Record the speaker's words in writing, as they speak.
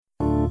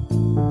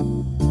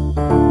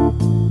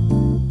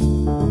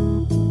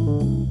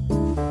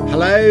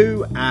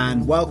Hello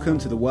and welcome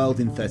to The World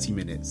in 30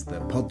 Minutes, the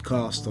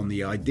podcast on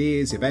the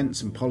ideas,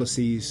 events and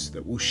policies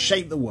that will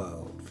shape the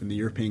world from the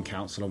European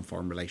Council on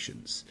Foreign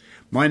Relations.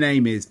 My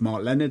name is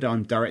Mark Leonard,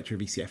 I'm Director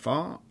of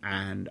ECFR,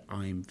 and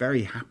I'm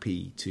very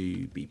happy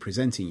to be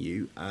presenting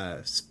you a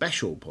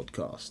special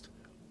podcast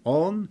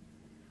on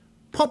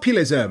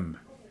populism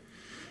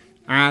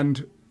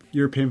and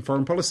European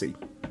foreign policy.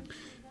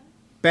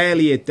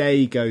 Barely a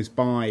day goes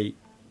by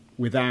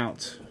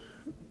without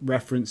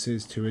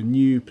references to a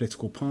new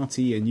political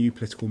party, a new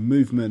political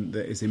movement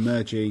that is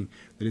emerging,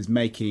 that is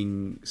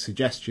making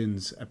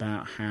suggestions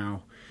about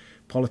how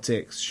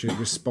politics should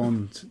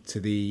respond to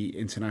the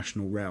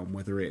international realm,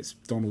 whether it's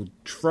Donald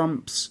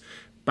Trump's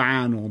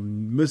ban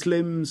on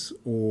Muslims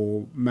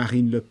or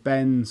Marine Le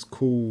Pen's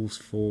calls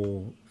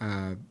for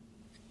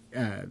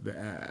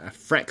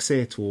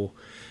Frexit, or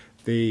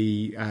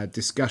the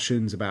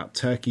discussions about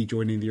Turkey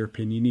joining the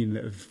European Union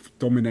that have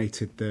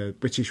dominated the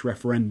British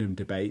referendum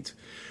debate.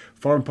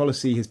 Foreign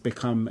policy has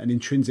become an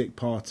intrinsic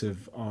part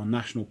of our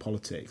national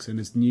politics, and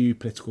as new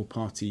political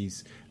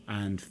parties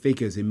and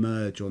figures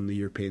emerge on the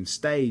European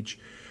stage,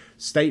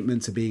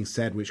 statements are being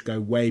said which go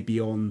way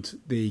beyond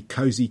the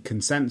cosy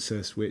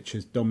consensus which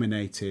has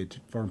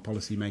dominated foreign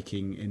policy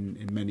making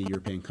in many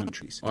European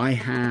countries. I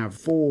have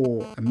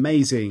four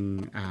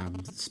amazing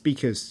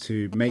speakers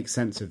to make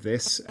sense of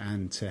this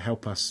and to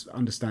help us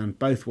understand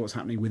both what's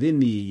happening within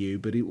the EU,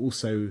 but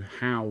also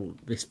how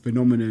this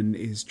phenomenon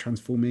is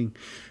transforming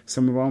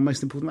some of our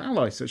most important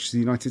allies, such as the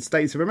United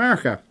States of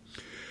America.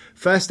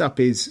 First up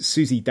is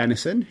Susie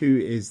Dennison, who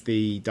is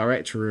the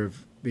director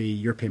of the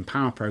European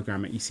Power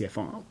Programme at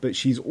ECFR, but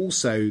she's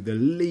also the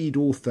lead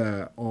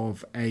author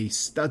of a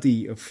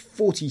study of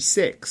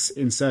 46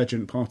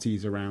 insurgent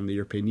parties around the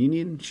European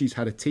Union. She's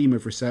had a team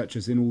of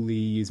researchers in all the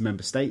EU's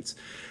member states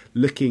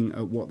looking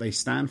at what they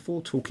stand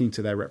for, talking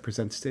to their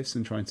representatives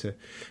and trying to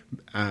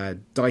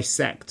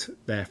dissect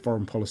their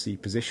foreign policy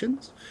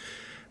positions.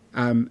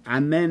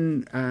 And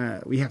then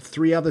we have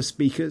three other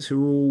speakers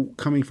who are all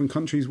coming from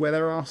countries where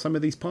there are some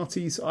of these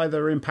parties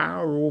either in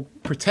power or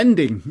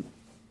pretending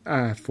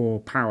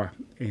for power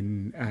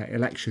in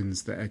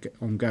elections that are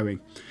ongoing.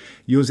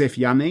 Josef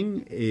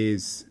Janning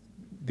is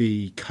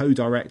the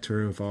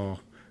co-director of our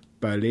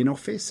Berlin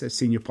office, a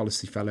senior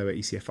policy fellow at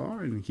ECFR,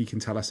 and he can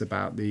tell us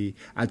about the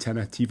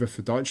Alternative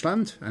for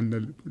Deutschland and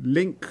the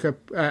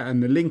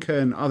Linke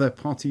and other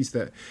parties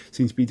that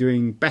seem to be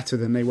doing better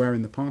than they were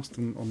in the past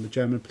on the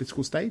German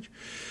political stage.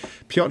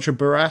 Piotr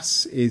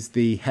Buras is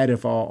the head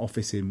of our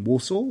office in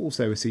Warsaw,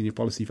 also a senior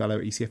policy fellow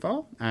at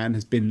ECFR, and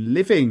has been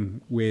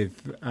living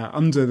with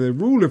under the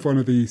rule of one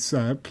of these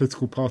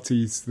political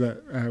parties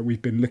that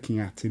we've been looking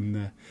at in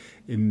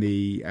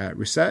the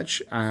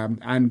research,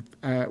 and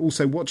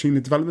also watching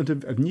the development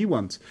of new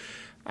ones.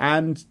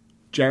 And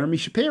Jeremy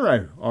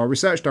Shapiro, our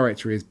research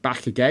director, is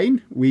back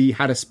again. We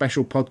had a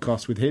special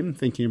podcast with him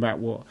thinking about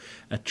what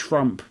a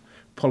Trump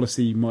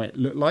policy might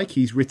look like.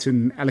 He's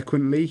written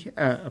eloquently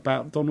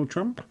about Donald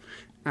Trump,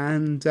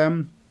 and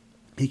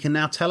he can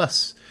now tell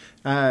us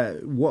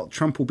what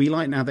Trump will be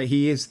like now that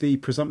he is the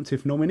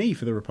presumptive nominee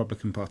for the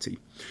Republican Party.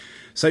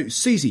 So,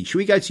 Susie, should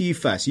we go to you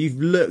first?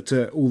 You've looked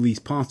at all these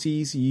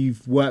parties.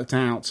 You've worked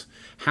out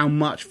how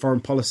much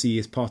foreign policy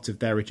is part of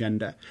their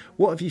agenda.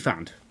 What have you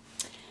found?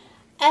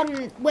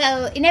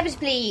 Well,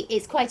 inevitably,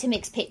 it's quite a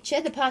mixed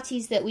picture. The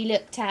parties that we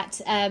looked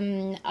at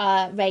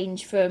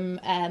range from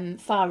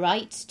far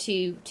right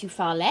to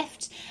far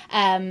left.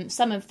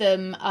 Some of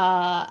them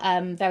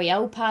are very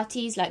old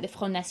parties, like the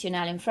Front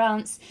National in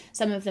France.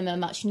 Some of them are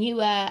much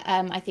newer.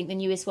 I think the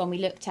newest one we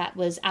looked at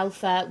was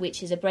Alpha,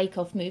 which is a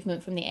break-off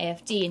movement from the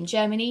AfD in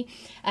Germany,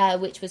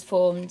 which was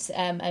formed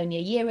only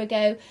a year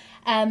ago.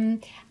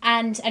 And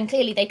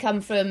clearly they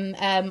come from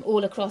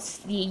all across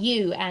the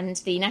EU, and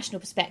the national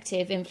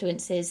perspective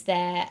influences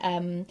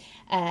their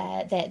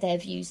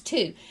views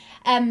too.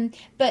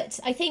 But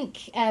I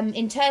think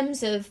in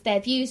terms of their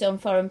views on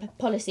foreign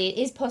policy, it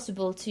is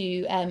possible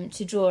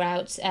to draw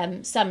out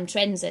some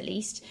trends at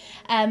least.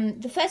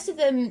 The first of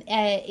them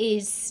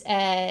is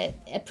a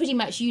pretty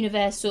much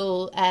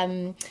universal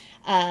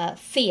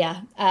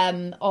fear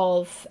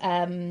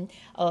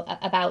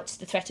about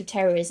the threat of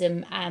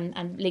terrorism,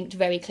 and linked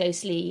very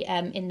closely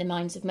in the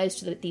minds of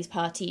most of these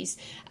parties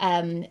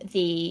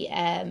the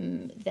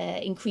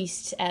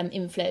increased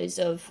inflows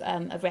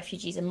of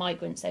refugees and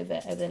migrants over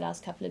the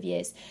last couple of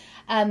years.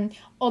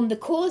 On the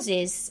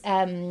causes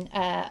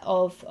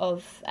of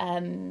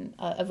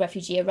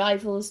refugee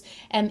arrivals,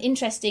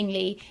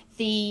 interestingly,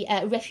 the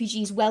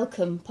refugees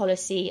welcome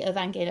policy of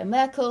Angela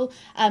Merkel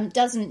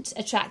doesn't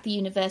attract the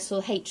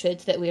universal hatred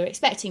that we were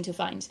expecting to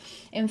find.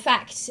 In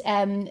fact,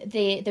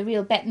 the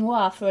real bête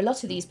noire for a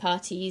lot of these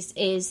parties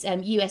is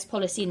US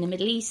policy in the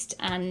Middle East,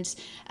 and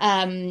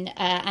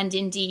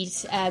indeed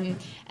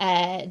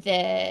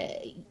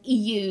the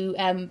EU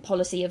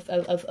policy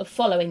of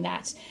following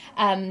that.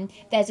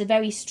 There's a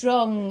very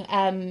strong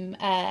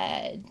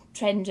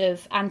trend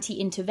of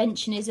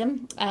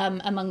anti-interventionism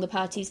among the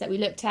parties that we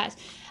looked at,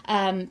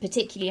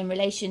 particularly in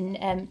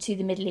relation to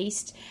the Middle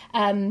East.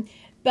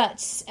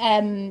 But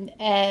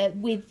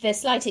with the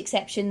slight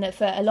exception that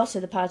for a lot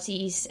of the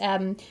parties,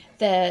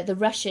 the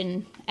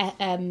Russian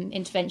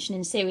intervention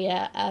in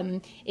Syria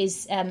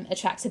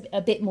attracts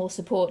a bit more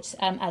support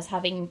as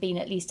having been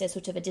at least a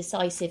sort of a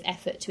decisive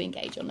effort to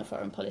engage on the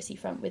foreign policy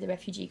front with the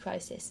refugee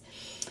crisis.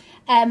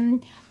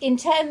 In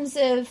terms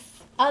of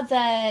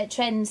other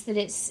trends that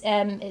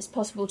it's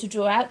possible to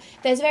draw out,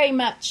 there's very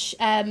much,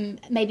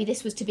 maybe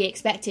this was to be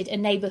expected, a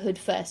neighbourhood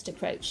first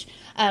approach.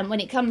 When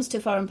it comes to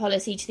foreign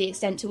policy, to the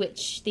extent to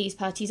which these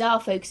parties are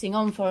focusing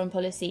on foreign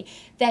policy,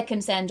 they're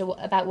concerned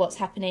about what's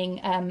happening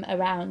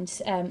around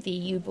the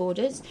EU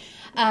borders.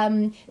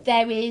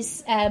 There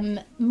is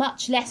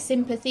much less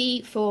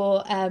sympathy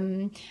for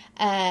the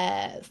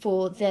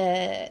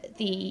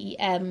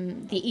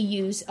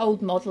EU's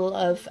old model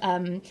of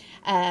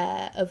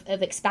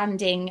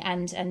expanding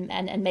and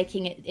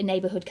making it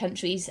neighbourhood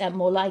countries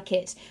more like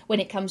it when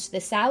it comes to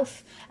the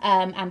south,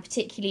 and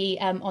particularly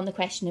on the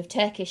question of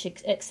Turkish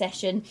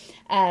accession,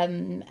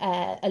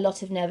 a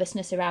lot of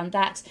nervousness around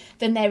that,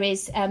 than there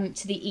is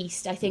to the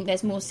east. I think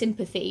there's more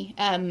sympathy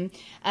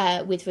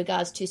with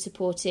regards to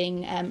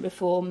supporting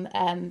reform,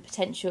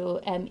 potential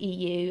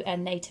EU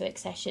and NATO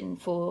accession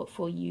for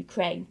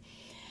Ukraine.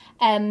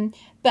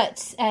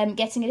 But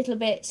getting a little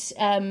bit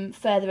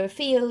further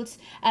afield,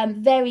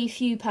 very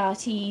few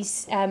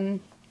parties,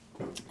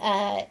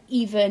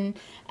 even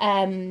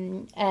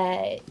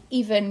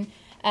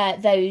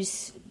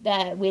those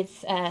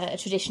with a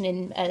tradition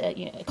in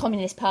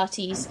communist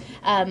parties,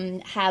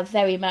 have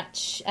very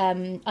much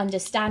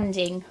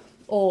understanding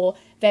or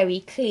very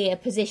clear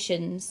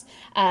positions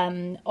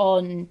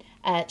on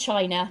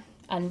China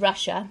and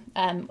Russia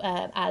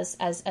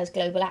as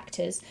global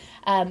actors,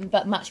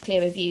 but much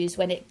clearer views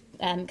when it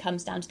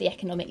comes down to the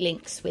economic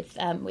links with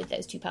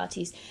those two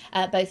parties,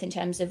 both in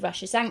terms of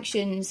Russia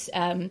sanctions,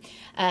 where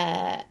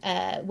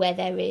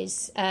there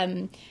is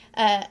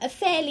a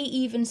fairly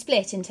even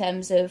split in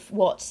terms of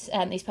what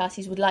these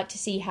parties would like to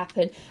see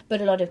happen,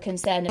 but a lot of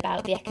concern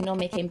about the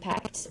economic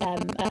impact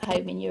at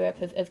home in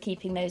Europe of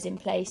keeping those in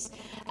place.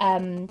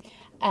 And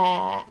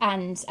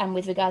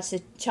with regards to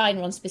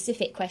China on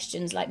specific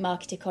questions like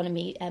market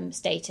economy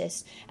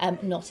status,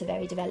 not a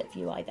very developed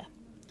view either.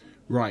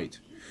 Right.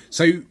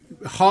 So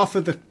half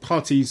of the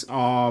parties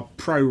are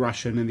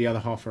pro-Russian and the other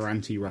half are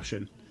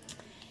anti-Russian.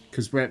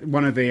 Because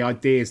one of the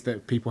ideas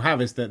that people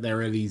have is that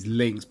there are these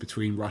links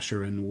between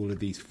Russia and all of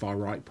these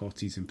far-right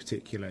parties, in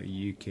particular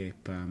UKIP,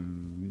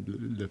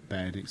 Le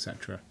Pen,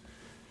 etc.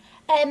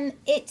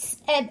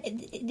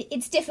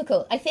 It's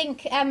difficult. I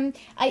think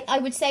I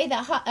would say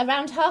that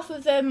around half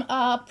of them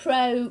are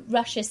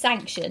pro-Russia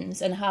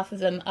sanctions and half of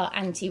them are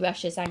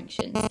anti-Russia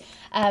sanctions.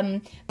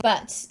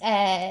 But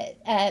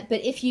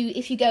if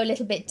you go a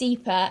little bit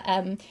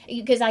deeper,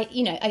 because I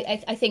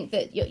think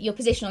that your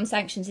position on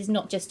sanctions is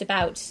not just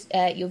about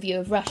your view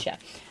of Russia.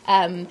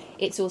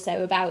 It's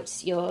also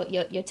about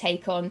your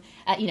take on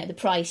the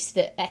price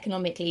that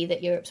economically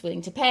that Europe's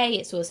willing to pay.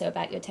 It's also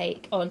about your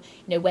take on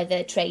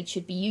whether trade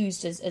should be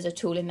used as a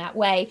tool in that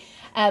way.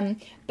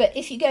 But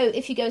if you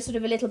go sort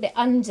of a little bit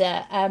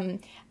under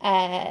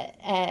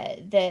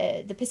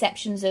the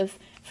perceptions of,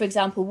 for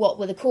example, what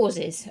were the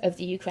causes of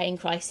the Ukraine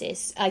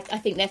crisis, I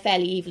think they're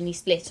fairly evenly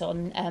split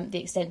on the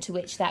extent to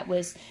which that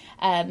was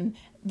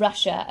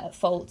Russia at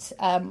fault,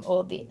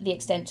 or the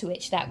extent to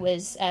which that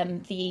was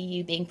the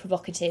EU being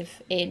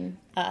provocative in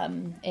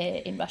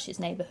Russia's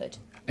neighbourhood.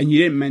 And you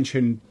didn't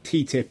mention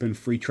TTIP and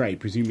free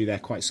trade. Presumably they're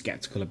quite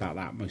sceptical about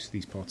that, most of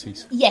these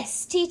parties.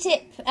 Yes,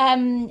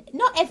 TTIP,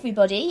 not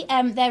everybody.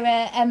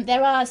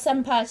 There are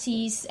some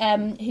parties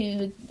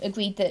who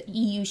agreed that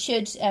EU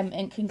should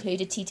conclude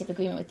a TTIP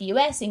agreement with the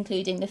US,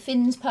 including the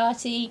Finns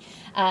party,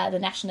 the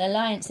National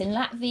Alliance in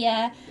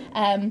Latvia,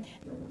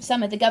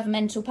 some of the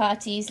governmental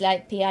parties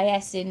like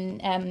PIS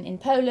in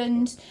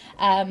Poland,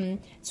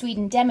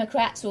 Sweden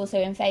Democrats also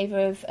in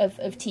favour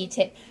of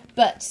TTIP.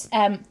 But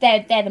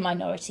they're the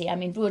minority. I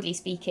mean, broadly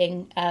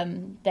speaking,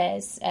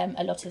 there's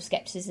a lot of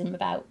scepticism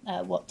about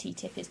what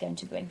TTIP is going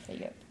to bring for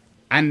Europe.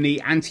 And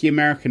the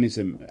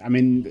anti-Americanism, I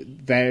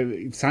mean,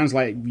 it sounds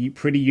like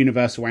pretty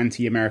universal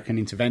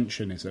anti-American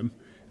interventionism.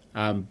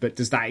 But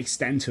does that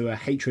extend to a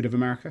hatred of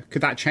America?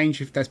 Could that change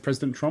if there's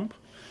President Trump?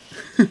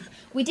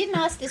 We didn't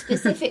ask the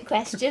specific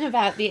question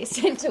about the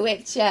extent to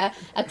which a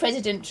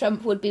President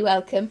Trump would be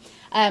welcome.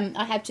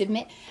 I have to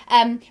admit,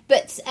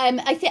 but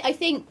I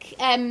think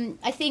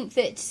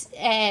that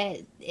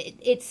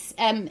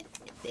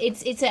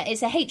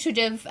it's a hatred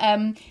of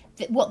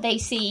what they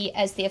see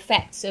as the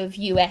effects of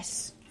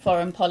US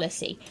foreign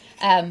policy,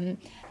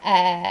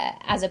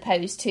 as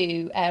opposed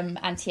to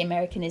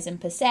anti-Americanism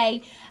per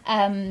se.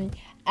 And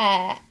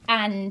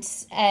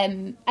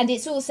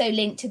it's also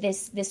linked to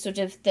this sort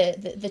of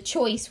the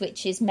choice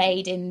which is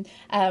made in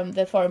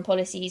the foreign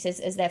policies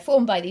as they're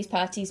formed by these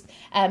parties,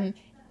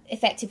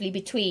 effectively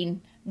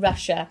between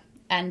Russia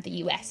and the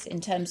US in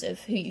terms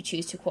of who you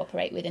choose to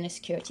cooperate with in a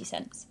security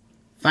sense.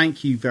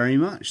 Thank you very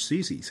much,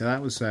 Susie. So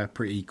that was a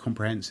pretty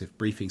comprehensive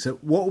briefing. So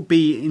what will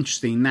be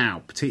interesting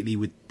now, particularly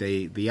with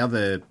the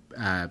other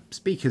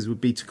speakers,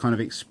 would be to kind of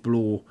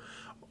explore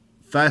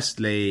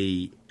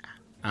firstly,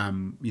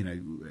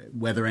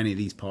 whether any of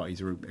these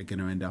parties are going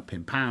to end up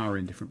in power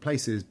in different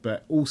places,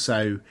 but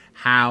also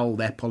how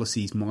their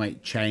policies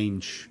might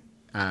change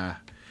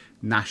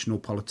national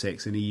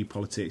politics and EU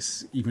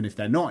politics, even if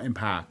they're not in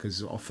power,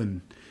 because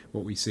often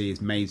what we see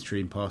is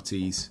mainstream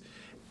parties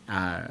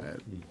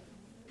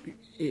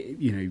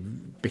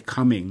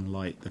becoming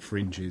like the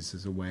fringes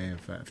as a way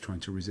of trying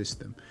to resist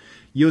them.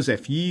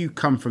 Josef, you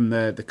come from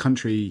the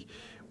country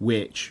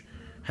which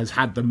has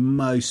had the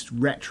most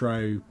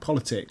retro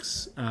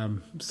politics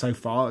so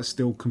far. It's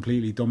still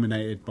completely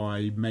dominated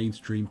by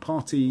mainstream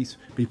parties.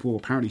 People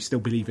apparently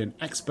still believe in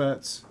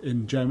experts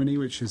in Germany,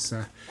 which is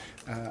a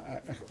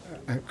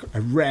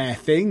rare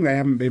thing. They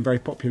haven't been very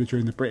popular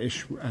during the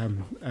British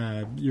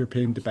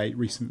European debate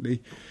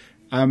recently.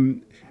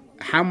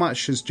 How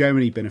much has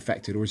Germany been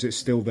affected, or is it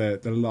still the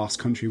last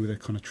country with a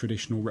kind of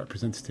traditional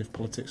representative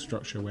politics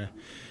structure where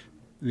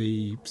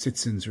the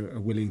citizens are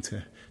willing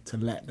to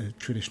let the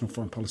traditional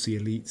foreign policy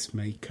elites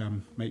make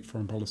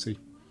foreign policy?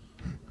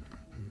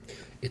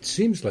 It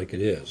seems like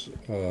it is,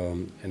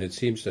 and it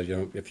seems that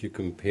if you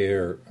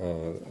compare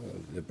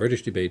the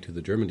British debate to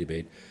the German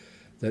debate,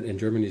 that in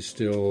Germany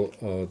still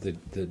the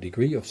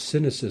degree of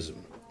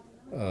cynicism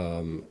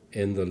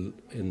in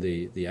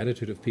the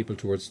attitude of people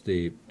towards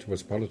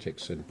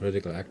politics and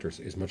political actors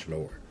is much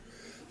lower.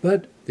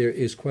 But there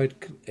is quite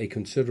a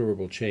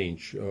considerable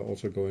change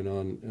also going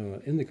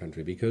on in the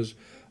country, because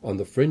on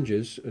the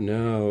fringes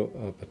now,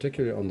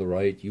 particularly on the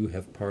right, you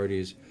have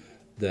parties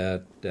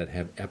that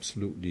have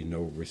absolutely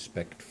no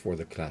respect for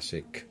the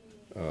classic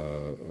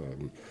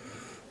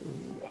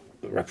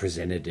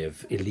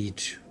representative,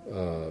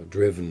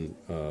 elite-driven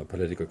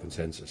political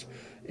consensus.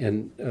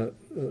 And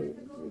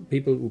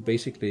people who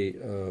basically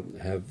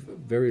have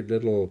very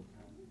little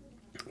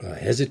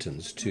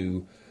hesitance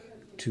to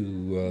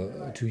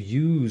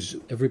use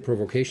every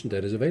provocation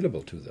that is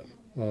available to them,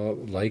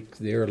 like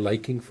their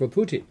liking for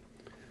Putin,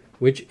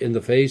 which in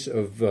the face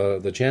of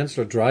the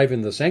Chancellor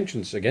driving the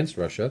sanctions against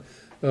Russia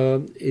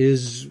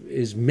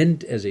is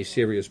meant as a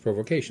serious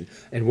provocation.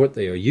 And what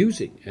they are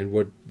using and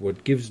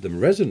what gives them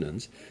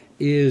resonance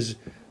is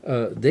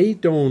they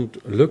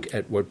don't look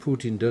at what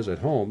Putin does at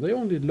home. They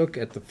only look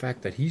at the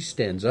fact that he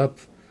stands up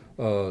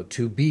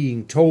to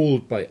being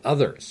told by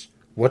others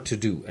what to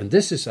do. And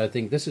I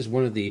think this is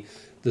one of the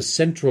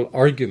central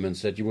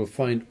arguments that you will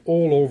find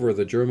all over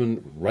the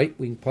German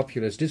right-wing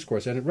populist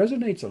discourse, and it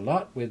resonates a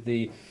lot with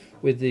the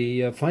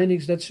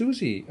findings that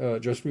Susie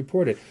just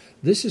reported.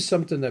 This is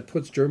something that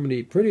puts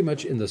Germany pretty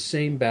much in the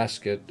same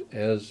basket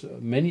as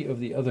many of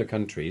the other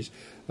countries.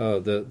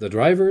 The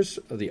drivers,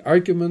 the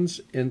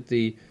arguments, and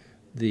the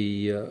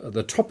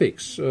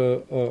topics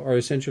are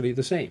essentially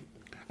the same.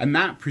 And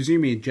that,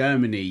 presumably in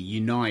Germany,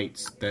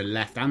 unites the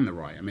left and the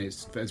right. I mean,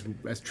 it's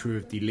as true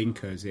of Die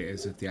Linke as it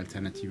is of the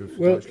Alternative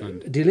for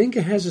Deutschland. Die Linke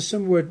has a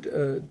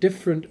somewhat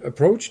different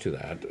approach to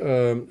that.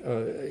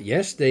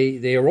 Yes,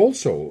 they are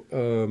also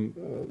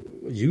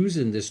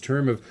using this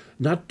term of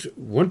not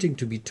wanting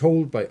to be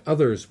told by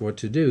others what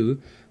to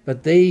do,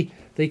 but they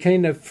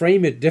kind of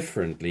frame it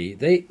differently.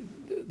 The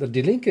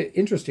Die Linke,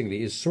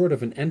 interestingly, is sort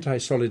of an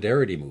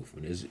anti-solidarity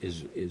movement,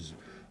 is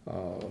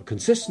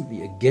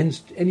consistently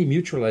against any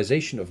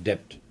mutualization of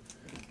debt.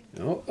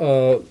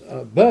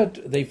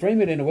 But they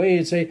frame it in a way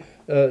and say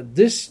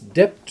this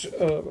debt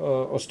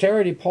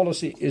austerity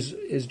policy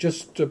is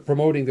just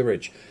promoting the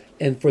rich.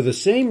 And for the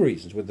same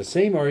reasons, with the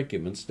same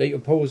arguments, they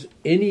oppose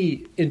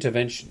any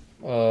intervention,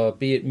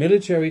 be it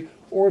military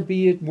or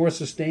be it more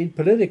sustained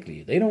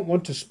politically. They don't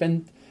want to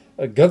spend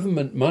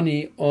government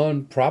money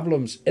on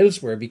problems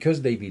elsewhere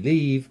because they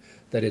believe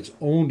that it's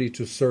only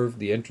to serve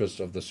the interests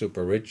of the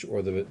super rich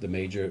or the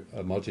major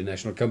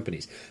multinational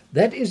companies.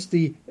 That is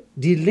the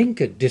Die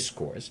Linke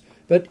discourse.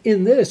 But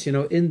in this,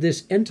 in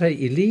this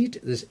anti-elite,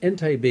 this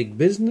anti-big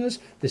business,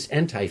 this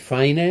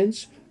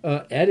anti-finance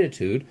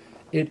attitude,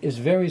 it is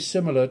very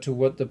similar to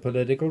what the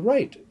political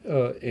right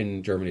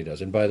in Germany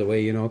does. And by the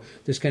way,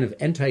 this kind of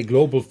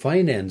anti-global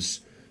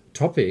finance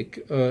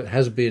topic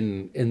has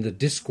been in the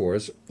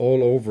discourse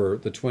all over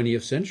the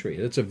 20th century.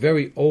 It's a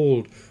very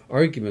old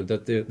argument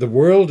that the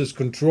world is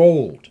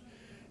controlled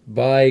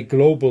by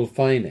global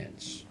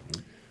finance.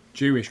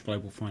 Jewish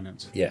global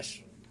finance.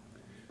 Yes.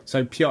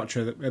 So,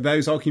 Piotr, are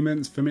those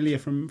arguments familiar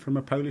from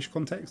a Polish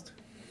context?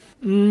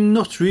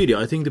 Not really.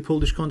 I think the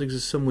Polish context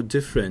is somewhat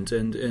different,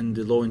 and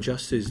the Law and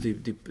Justice, the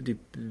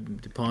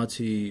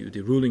party,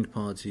 the ruling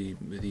party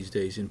these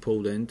days in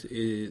Poland,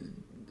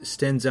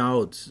 stands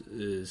out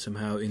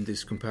somehow in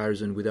this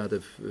comparison with other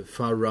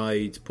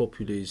far-right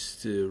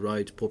populist,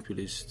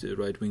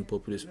 right-wing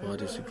populist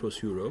parties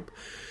across Europe.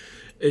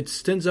 It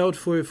stands out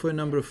for a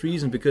number of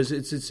reasons, because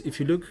it's if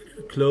you look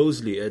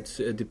closely at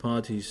the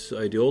party's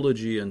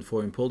ideology and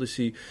foreign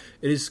policy,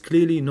 it is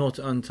clearly not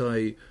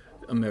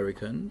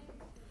anti-American,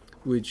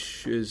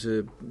 which is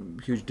a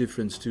huge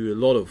difference to a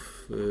lot of,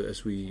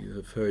 as we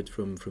have heard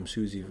from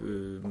Susie,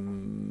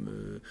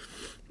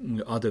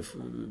 other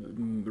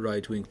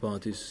right-wing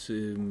parties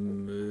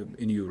in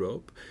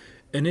Europe.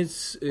 And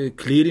it's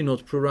clearly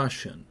not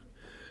pro-Russian.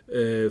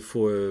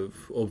 for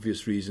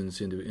obvious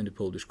reasons in the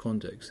Polish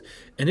context.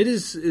 And it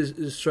is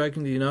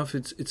strikingly enough,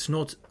 it's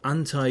not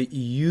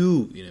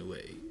anti-EU in a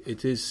way.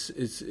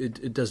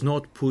 It does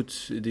not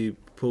put the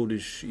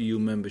Polish EU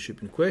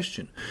membership in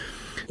question.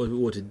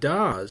 What it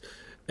does,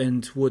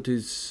 and what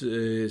it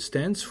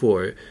stands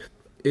for,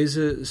 is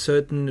a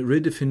certain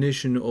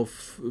redefinition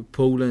of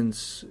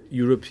Poland's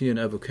European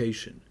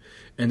avocation.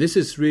 And this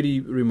is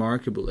really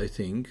remarkable, I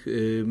think.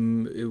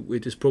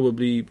 It is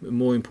probably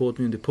more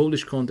important in the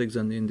Polish context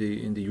than in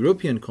the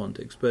European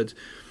context. But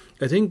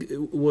I think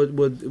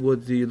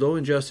what the Law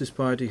and Justice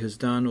Party has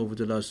done over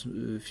the last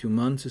few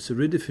months is a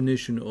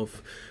redefinition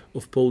of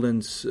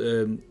Poland's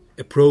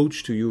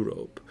approach to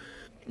Europe.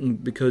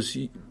 Because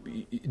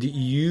the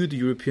EU, the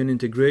European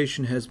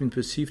integration, has been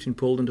perceived in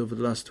Poland over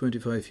the last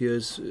 25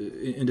 years,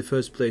 in the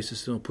first place,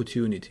 as an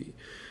opportunity.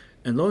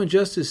 And Law and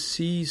Justice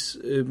sees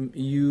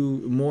EU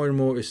more and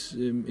more as,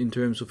 in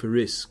terms of a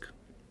risk,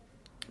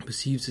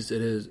 perceives it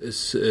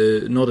as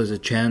not as a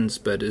chance,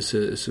 but as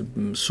a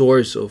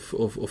source of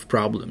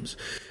problems.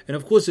 And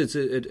of course, it's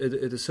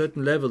at a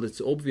certain level,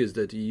 it's obvious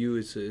that the EU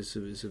is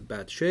a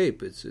bad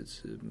shape.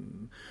 It's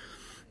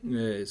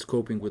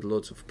coping with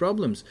lots of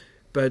problems.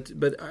 But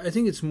I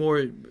think it's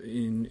more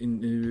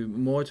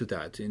more to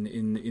that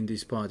in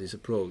this party's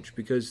approach,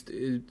 because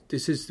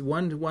this is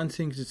one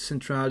thing is the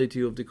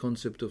centrality of the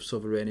concept of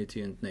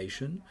sovereignty and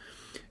nation,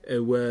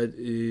 where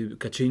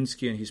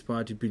Kaczynski and his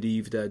party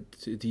believe that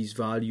these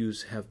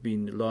values have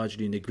been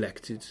largely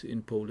neglected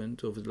in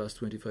Poland over the last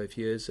 25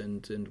 years,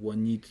 and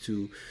one needs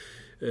to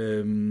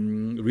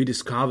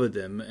rediscover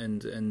them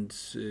and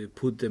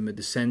put them at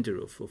the center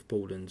of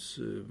Poland's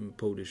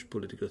Polish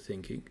political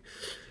thinking.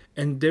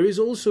 And there is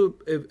also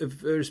a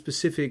very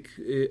specific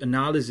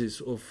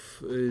analysis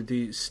of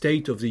the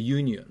state of the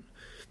Union,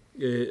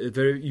 a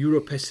very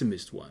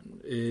Euro-pessimist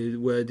one,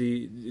 where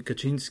the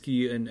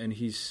Kaczynski and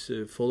his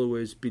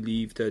followers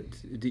believe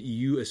that the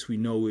EU as we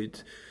know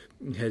it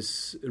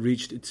has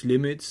reached its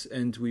limits,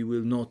 and we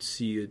will not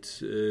see it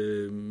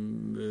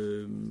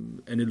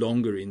any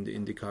longer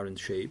in the current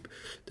shape.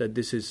 That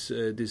this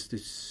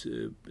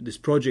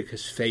project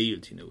has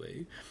failed in a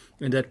way,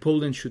 and that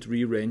Poland should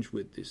rearrange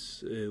with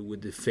this,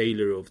 with the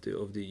failure of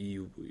the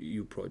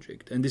EU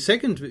project. And the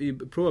second,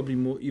 probably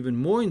even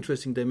more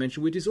interesting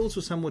dimension, which is also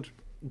somewhat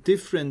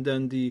different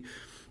than the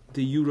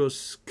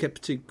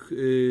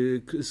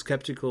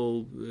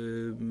Euro-skeptical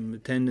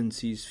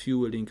tendencies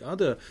fueling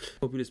other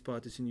populist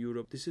parties in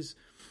Europe. This is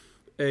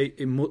a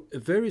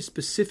very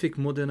specific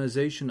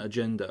modernization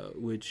agenda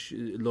which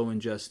Law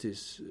and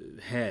Justice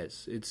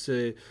has. It's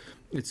a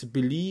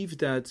belief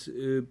that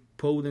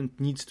Poland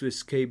needs to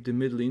escape the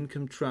middle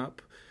income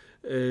trap,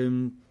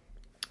 and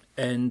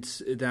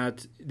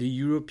that the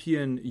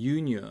European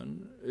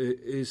Union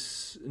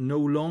is no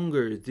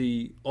longer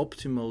the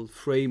optimal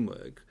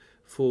framework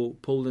for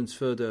Poland's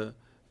further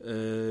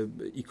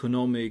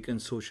economic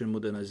and social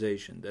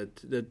modernization. That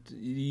the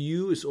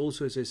EU is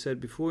also, as I said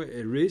before,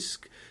 a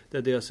risk,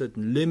 that there are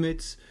certain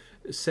limits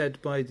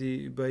set by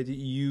the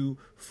EU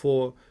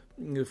for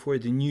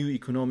the new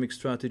economic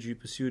strategy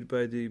pursued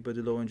by the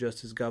Law and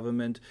Justice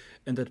government,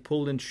 and that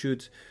Poland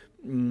should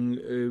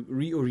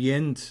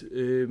reorient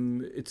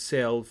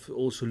itself,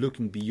 also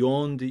looking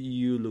beyond the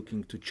EU,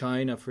 looking to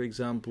China, for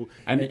example.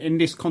 And in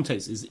this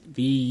context, is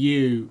the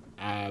EU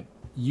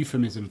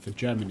euphemism for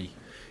Germany?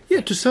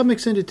 Yeah, to some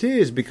extent it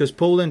is, because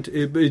Poland,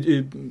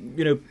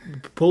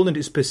 Poland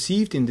is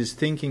perceived in this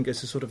thinking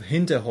as a sort of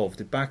Hinterhof,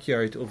 the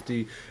backyard of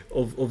the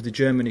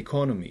German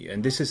economy,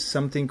 and this is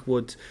something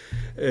what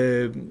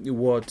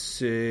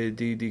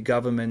the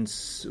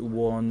governments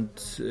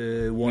want.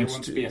 They want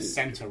to be a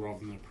centre rather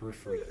than a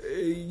periphery.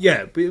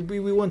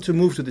 We want to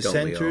move to the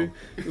centre.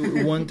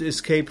 We want to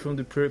escape from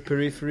the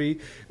periphery.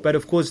 But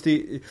of course,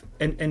 the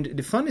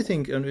funny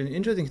thing and an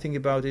interesting thing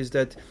about it is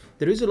that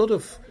there is a lot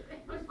of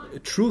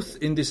truth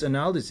in this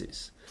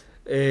analysis.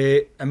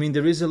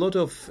 There is a lot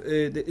of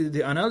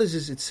the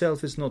analysis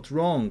itself is not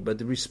wrong, but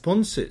the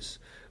responses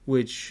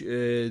which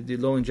the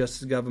Law and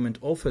Justice government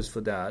offers for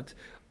that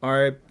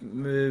are at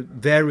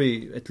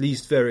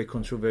least very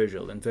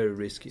controversial and very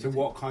risky. So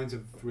what kinds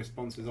of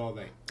responses are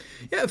they?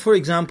 Yeah, for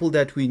example,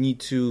 that we need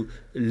to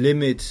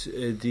limit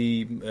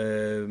the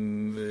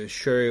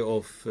share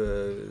of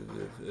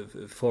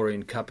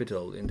foreign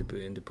capital in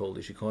the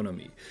Polish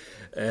economy.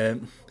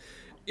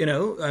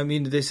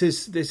 This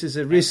is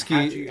a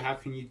risky. How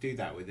can you do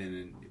that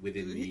within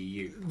the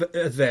EU?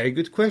 A very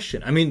good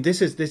question.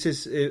 This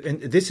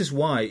is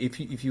why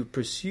if you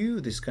pursue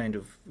this kind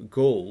of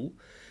goal,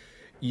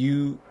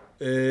 you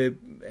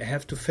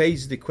have to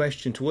face the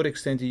question: to what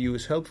extent the EU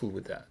is helpful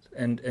with that?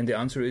 And the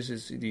answer is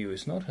the EU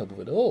is not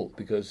helpful at all,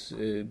 because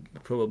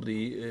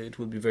probably it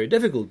will be very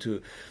difficult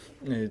to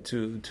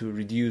to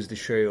reduce the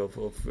share of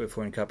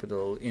foreign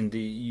capital in the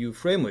EU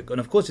framework. And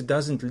of course, it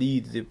doesn't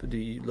lead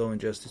the Law and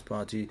Justice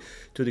Party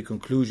to the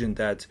conclusion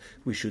that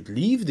we should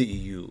leave the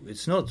EU.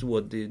 It's not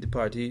what the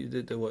party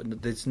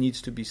that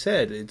needs to be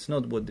said. It's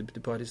not what the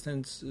party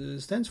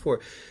stands for.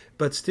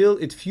 But still,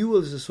 it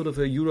fuels a sort of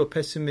a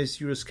Euro-pessimist,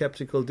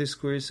 Euro-skeptical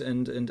discourse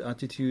and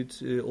attitude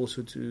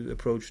also to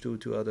approach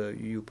to other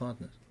EU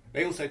partners.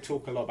 They also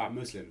talk a lot about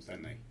Muslims,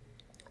 don't they?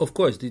 Of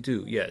course, they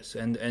do. Yes,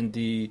 and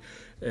the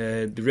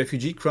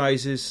refugee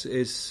crisis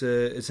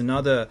is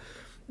another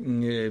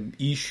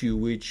issue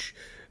which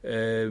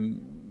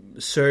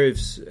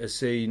serves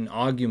as an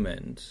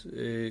argument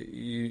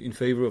in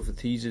favor of the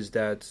thesis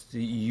that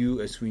the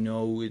EU, as we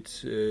know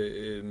it,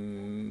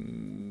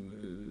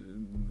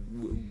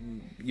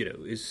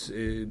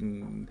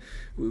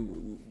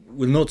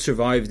 will not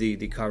survive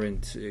the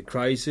current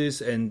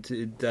crisis, and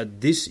that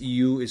this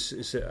EU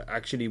is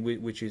actually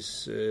which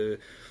is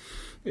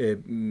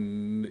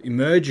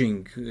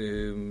emerging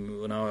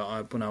on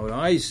our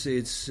eyes.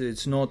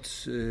 It's not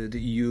the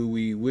EU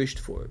we wished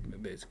for,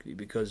 basically,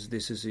 because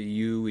this is a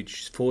EU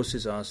which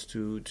forces us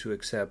to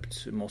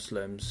accept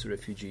Muslims,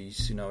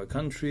 refugees in our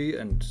country,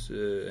 and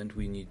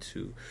we need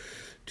to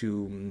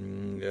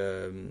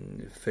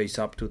face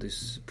up to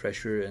this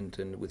pressure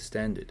and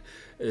withstand it.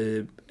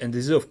 And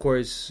this is, of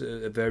course,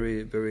 a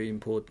very, very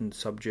important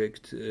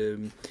subject.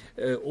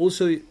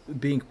 Also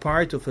being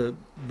part of a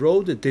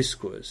broader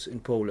discourse in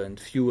Poland,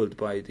 fueled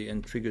by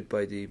and triggered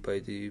by the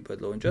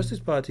Law and Justice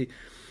Party,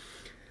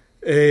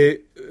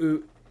 whose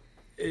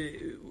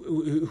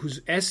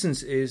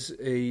essence is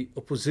a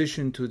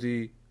opposition to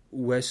the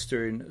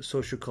Western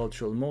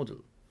sociocultural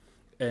model,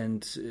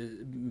 and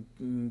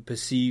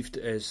perceived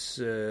as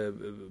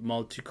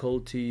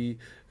multiculti,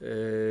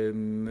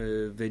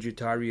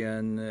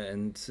 vegetarian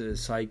and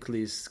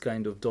cyclist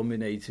kind of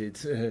dominated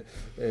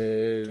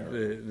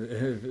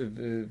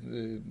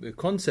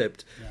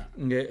concept,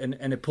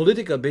 and a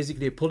political,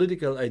 basically a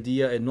political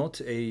idea, and not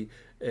a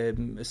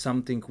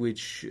something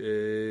which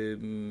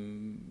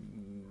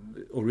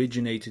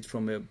originated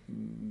from a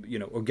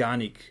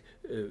organic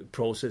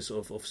process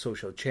of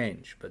social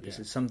change, but this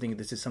is something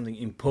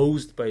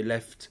imposed by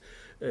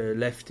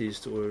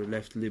leftist or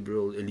left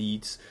liberal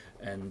elites,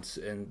 and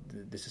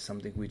this is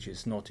something which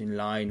is not in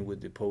line with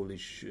the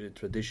Polish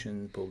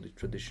traditional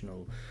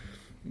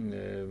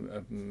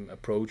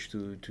approach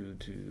to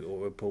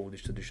or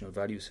Polish traditional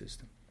value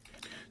system.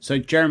 So,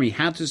 Jeremy,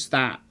 how does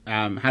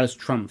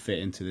Trump fit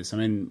into this? I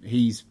mean,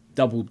 he's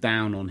doubled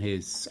down on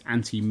his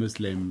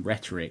anti-Muslim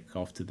rhetoric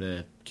after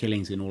the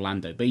killings in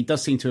Orlando, but he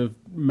does seem to have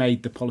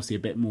made the policy a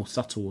bit more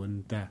subtle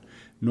and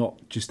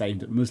not just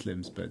aimed at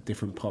Muslims, but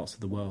different parts of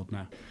the world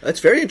now. It's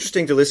very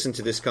interesting to listen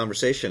to this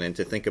conversation and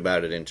to think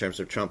about it in terms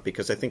of Trump,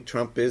 because I think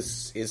Trump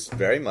is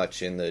very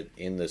much in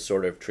the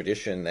sort of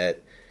tradition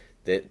that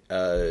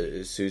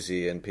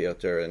Susie and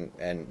Piotr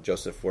and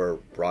Joseph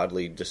were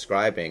broadly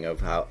describing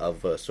of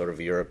a sort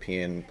of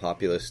European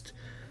populist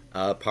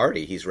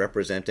party. He's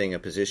representing a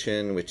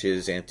position which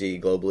is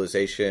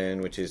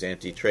anti-globalization, which is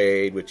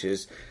anti-trade, which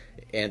is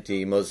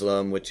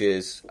anti-Muslim, which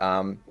is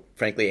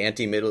frankly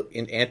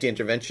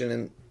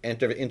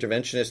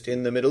interventionist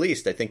in the Middle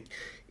East. I think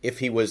if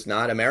he was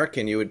not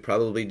American, you would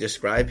probably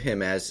describe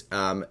him as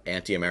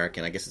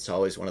anti-American. I guess it's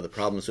always one of the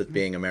problems with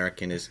being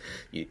American is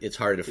it's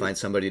harder to find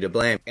somebody to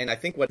blame. And I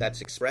think what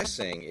that's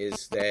expressing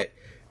is that,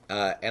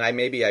 and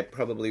I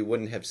probably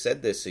wouldn't have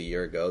said this a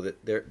year ago,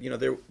 that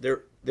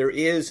there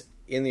is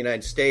in the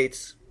United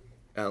States,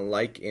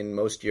 like in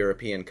most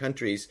European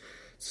countries,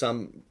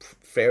 some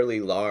fairly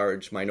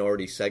large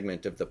minority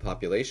segment of the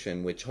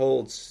population which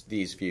holds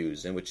these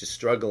views and which is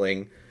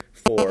struggling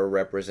for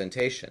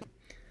representation.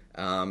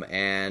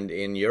 And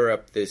in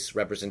Europe, this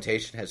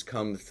representation has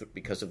come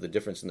because of the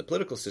difference in the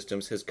political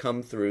systems, has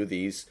come through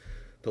these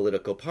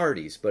political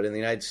parties. But in the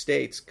United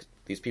States,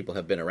 these people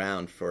have been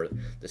around for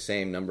the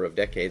same number of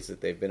decades that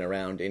they've been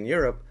around in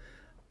Europe.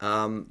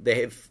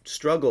 They have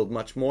struggled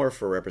much more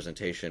for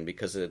representation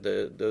because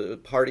the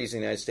parties in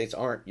the United States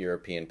aren't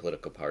European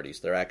political parties.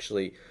 They're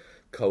actually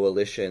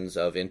coalitions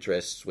of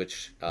interests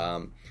which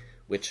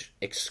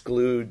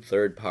exclude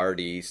third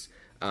parties,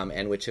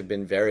 and which have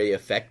been very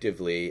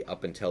effectively,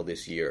 up until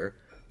this year,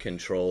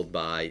 controlled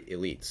by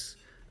elites.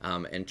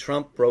 And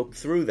Trump broke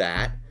through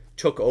that,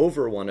 took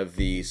over one of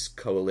these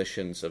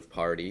coalitions of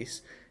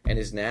parties, and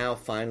is now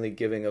finally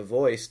giving a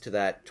voice to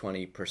that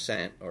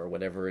 20% or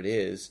whatever it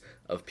is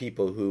of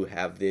people who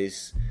have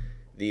these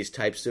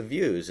types of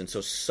views. And so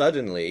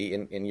suddenly,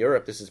 in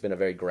Europe, this has been a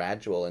very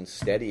gradual and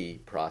steady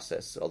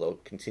process, although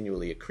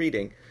continually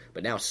accreting.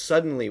 But now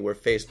suddenly we're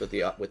faced with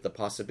the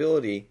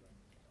possibility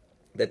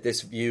that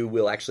this view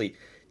will actually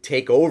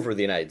take over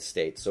the United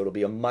States. So it'll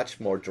be a much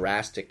more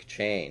drastic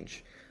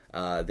change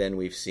than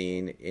we've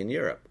seen in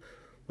Europe.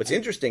 What's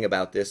interesting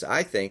about this,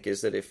 I think, is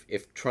that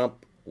if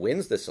Trump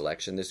wins this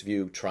election, this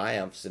view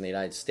triumphs in the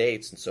United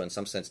States, and so in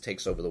some sense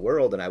takes over the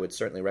world, and I would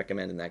certainly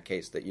recommend in that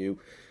case that you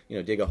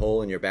dig a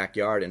hole in your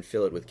backyard and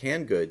fill it with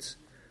canned goods.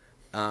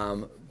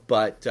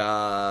 But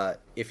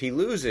if he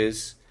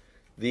loses,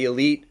 the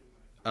elite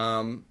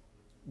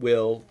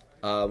will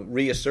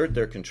reassert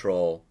their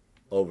control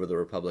over the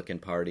Republican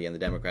Party and the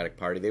Democratic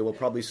Party. They will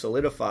probably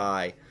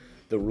solidify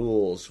the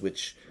rules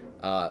which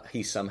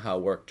he somehow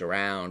worked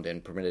around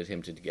and permitted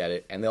him to get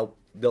it, and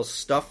they'll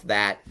stuff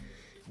that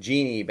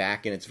genie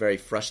back in its very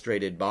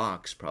frustrated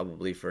box,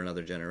 probably for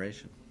another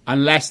generation.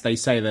 Unless they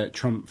say that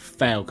Trump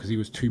failed because he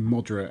was too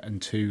moderate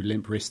and too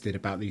limp-wristed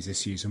about these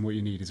issues, and what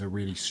you need is a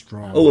really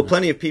strong... Oh, well,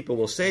 plenty of people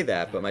will say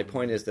that, but my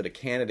point is that a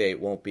candidate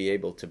won't be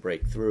able to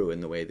break through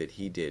in the way that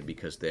he did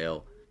because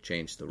they'll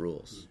change the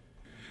rules.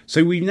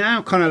 So we've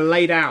now kind of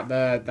laid out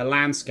the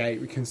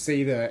landscape. We can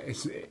see that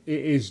it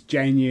is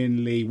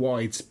genuinely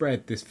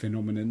widespread, this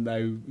phenomenon,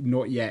 though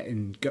not yet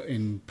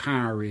in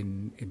power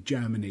in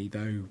Germany,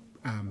 though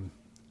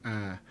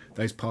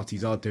those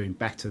parties are doing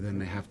better than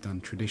they have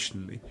done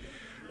traditionally.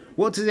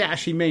 What does it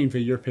actually mean for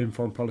European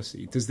foreign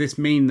policy? Does this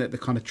mean that the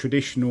kind of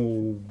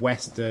traditional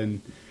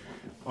Western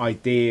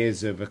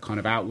ideas of a kind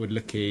of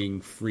outward-looking,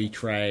 free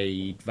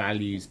trade,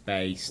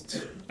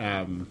 values-based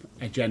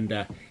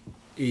agenda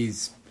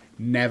is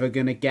never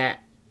going to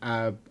get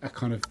a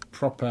kind of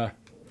proper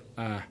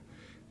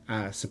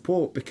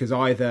support because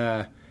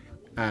either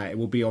it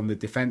will be on the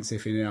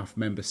defensive in enough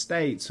member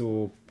states,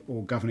 or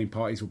governing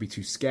parties will be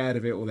too scared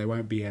of it, or there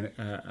won't be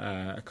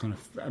a kind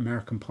of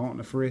American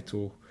partner for it?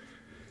 Or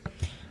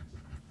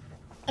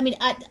I mean,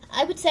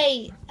 I would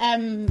say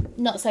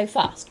not so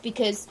fast,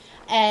 because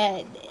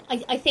I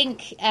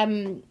think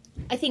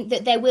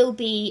that there will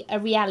be a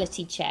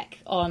reality check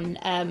on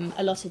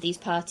a lot of these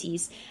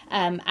parties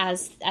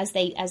as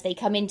they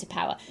come into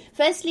power.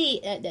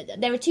 Firstly,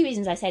 there are two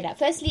reasons I say that.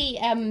 Firstly,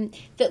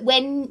 that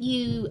when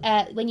you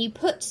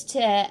put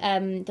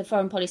to the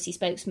foreign policy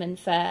spokesman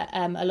for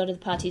a lot of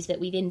the parties that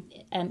we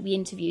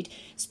interviewed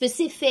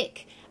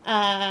specific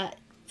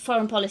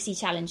foreign policy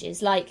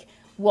challenges, like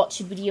what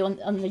should we do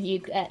on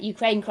the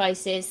Ukraine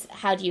crisis?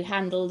 How do you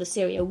handle the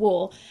Syria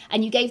war?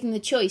 And you gave them the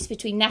choice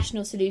between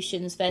national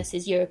solutions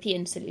versus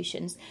European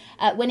solutions.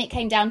 When it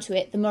came down to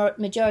it, the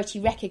majority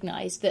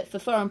recognised that for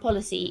foreign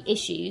policy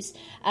issues,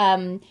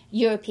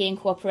 European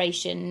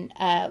cooperation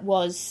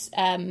was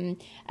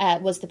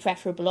the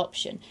preferable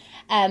option.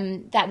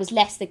 That was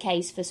less the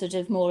case for sort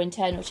of more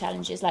internal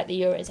challenges like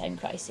the Eurozone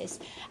crisis.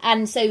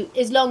 And so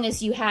as long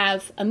as you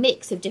have a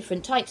mix of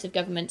different types of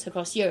governments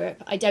across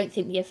Europe, I don't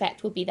think the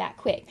effect will be that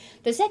quick.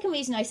 The second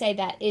reason I say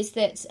that is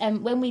that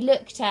when we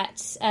looked at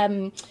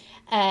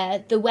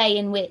the way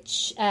in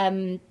which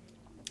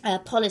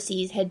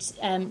policies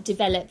had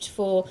developed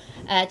for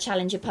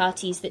challenger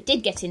parties that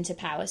did get into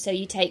power. So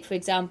you take, for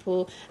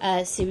example,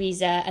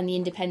 Syriza and the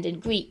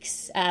independent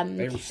Greeks.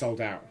 They all sold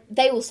out.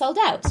 They all sold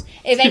out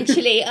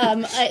eventually,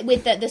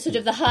 with the sort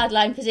of the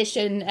hardline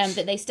position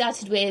that they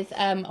started with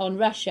on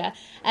Russia.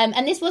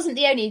 And this wasn't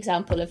the only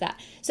example of that.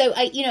 So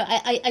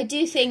I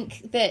do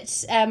think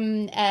that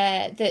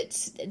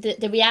that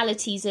the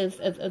realities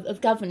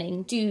of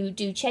governing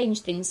do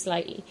change things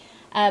slightly.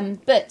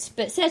 But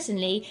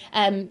certainly,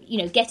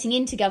 getting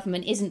into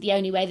government isn't the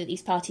only way that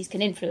these parties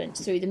can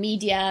influence, through the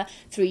media,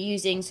 through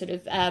using sort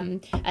of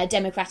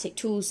democratic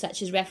tools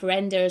such as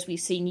referenda, as we've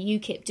seen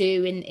UKIP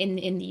do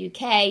in the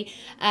UK,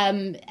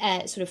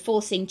 sort of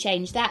forcing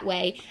change that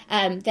way.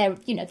 There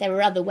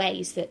are other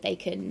ways that they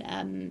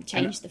can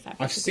change the fabric.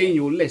 I've seen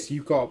your list.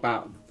 You've got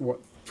about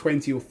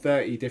 20 or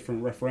 30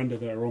 different referenda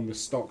that are on the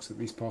stocks that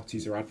these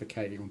parties are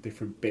advocating on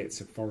different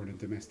bits of foreign and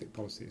domestic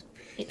policies.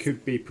 It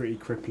could be pretty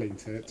crippling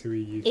to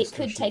EU discussions. It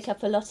could take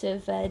up a lot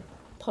of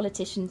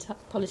politician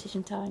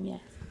time,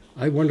 yes.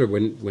 I wonder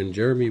when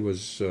Jeremy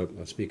was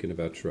speaking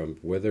about Trump,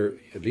 whether,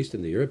 at least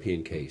in the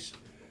European case,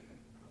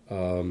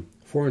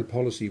 foreign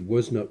policy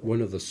was not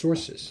one of the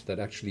sources that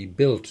actually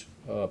built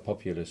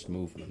populist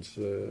movements.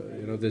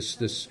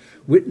 This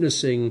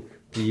witnessing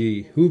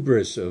the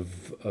hubris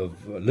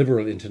of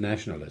liberal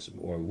internationalism,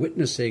 or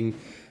witnessing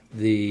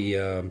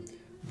the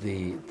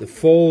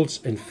faults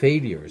and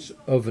failures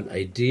of an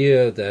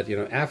idea that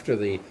after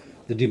the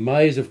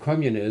demise of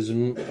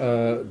communism,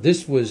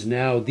 this was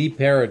now the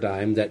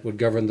paradigm that would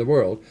govern the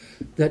world,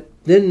 that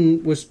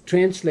then was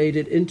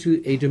translated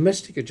into a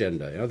domestic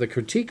agenda. The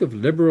critique of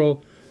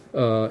liberal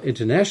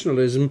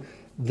internationalism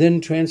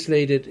then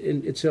translated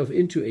itself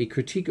into a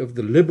critique of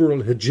the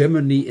liberal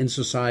hegemony in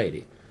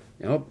society.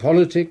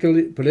 Political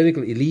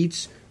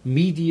elites,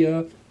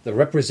 media, the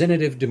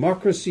representative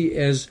democracy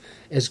as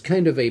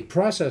kind of a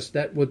process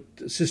that would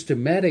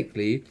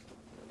systematically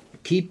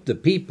keep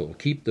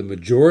the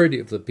majority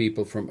of the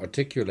people from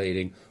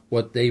articulating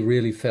what they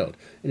really felt.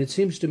 And it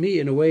seems to me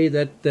in a way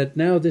that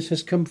now this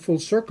has come full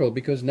circle,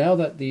 because now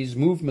that these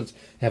movements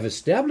have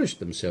established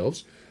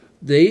themselves,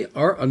 they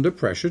are under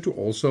pressure to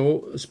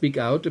also speak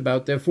out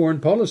about their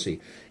foreign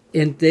policy.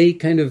 And they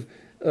kind of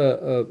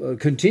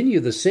continue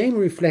the same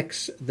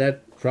reflex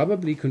that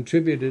probably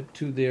contributed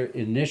to their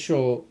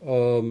initial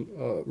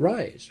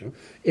rise.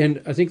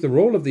 And I think the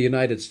role of the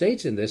United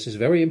States in this is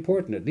very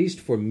important, at least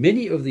for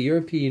many of the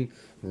European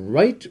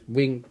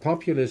right-wing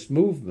populist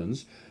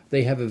movements.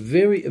 They have a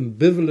very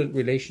ambivalent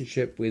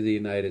relationship with the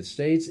United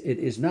States. It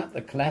is not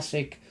the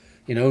classic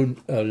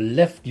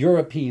left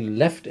European,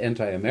 left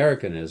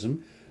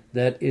anti-Americanism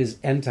that is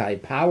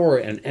anti-power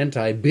and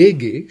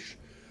anti-big-ish,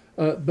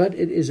 but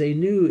it is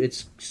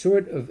it's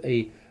sort of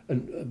a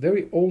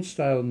very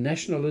old-style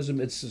nationalism.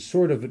 It's a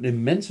sort of an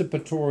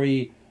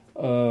emancipatory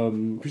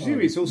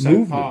presumably it's also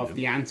movement. part of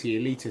the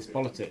anti-elitist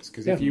politics,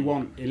 because if you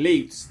want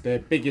elites,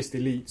 the biggest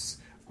elites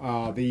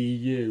are the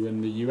EU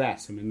and the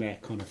US. I mean, they're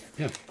kind of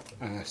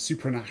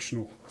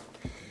supranational.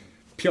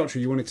 Piotr,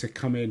 you wanted to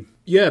come in.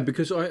 Yeah,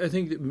 because I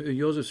think that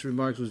Josef's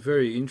remarks was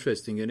very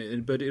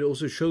interesting, but it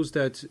also shows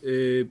that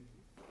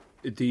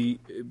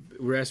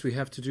whereas we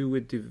have to do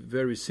with the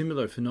very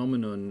similar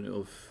phenomenon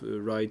of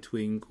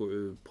right-wing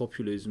or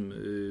populism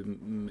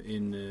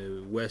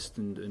in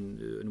Western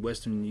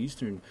and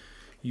Eastern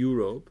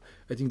Europe,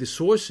 I think the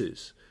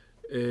sources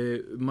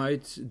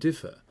might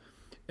differ.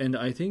 And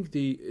I think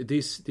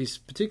this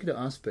particular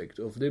aspect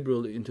of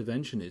liberal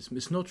interventionism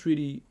is not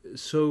really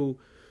so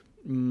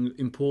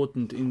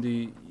important in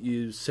the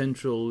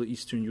Central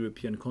Eastern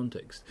European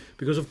context,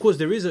 because of course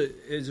there is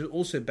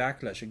also a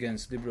backlash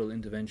against liberal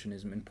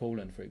interventionism in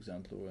Poland, for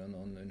example, or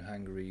in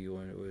Hungary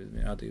or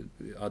in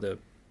other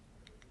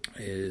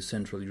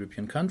Central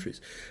European countries.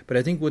 But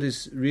I think what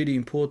is really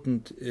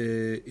important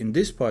in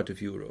this part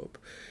of Europe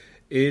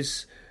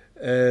is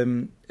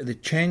the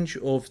change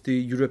of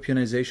the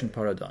Europeanization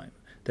paradigm.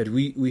 That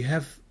we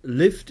have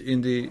lived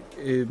in the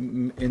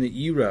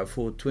era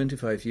for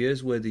 25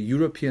 years where the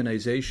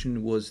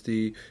Europeanization was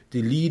the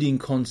leading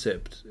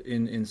concept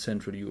in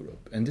Central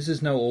Europe, and this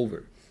is now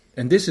over,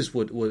 and this is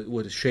what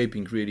is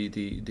shaping really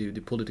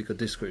the political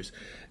discourse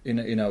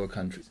in our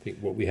country. I think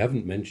what we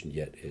haven't mentioned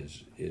yet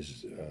is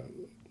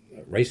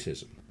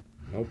racism.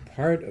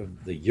 Part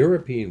of the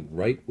European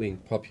right-wing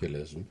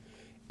populism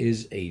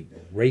is a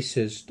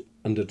racist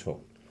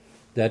undertone.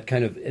 That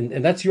kind of,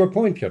 and that's your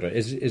point, Piotr,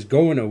 is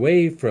going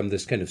away from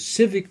this kind of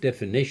civic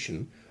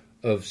definition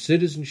of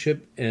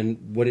citizenship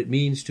and what it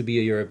means to be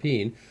a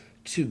European,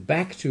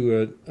 back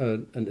to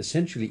an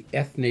essentially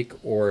ethnic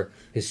or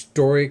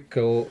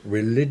historical,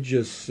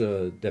 religious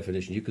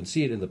definition. You can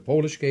see it in the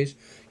Polish case,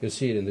 you'll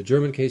see it in the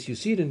German case, you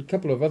see it in a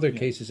couple of other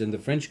cases, in the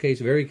French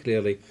case very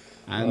clearly.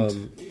 But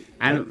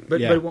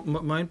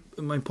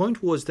my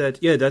point was that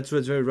that's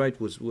what's very right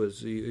was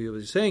you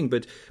was saying,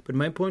 but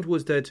my point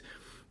was that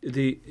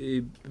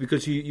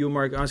because you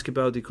Mark asked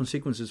about the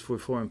consequences for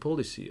foreign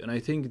policy, and I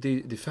think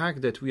the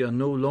fact that we are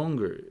no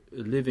longer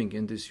living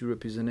in this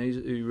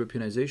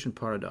Europeanization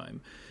paradigm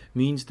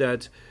means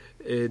that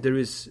there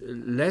is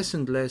less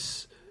and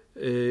less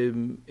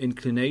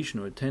inclination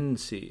or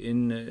tendency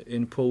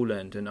in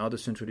Poland and other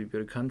Central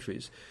European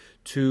countries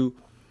to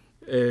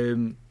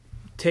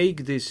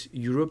take this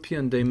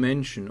European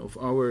dimension of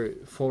our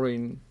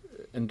foreign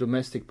and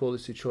domestic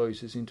policy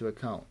choices into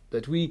account.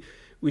 That we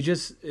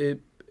just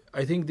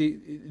I think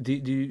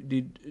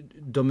the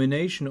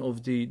domination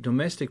of the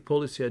domestic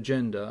policy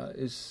agenda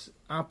is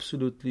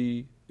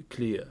absolutely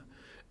clear,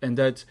 and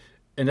that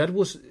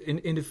was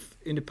in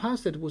the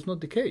past that was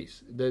not the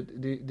case. That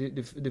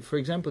the for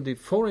example the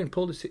foreign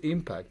policy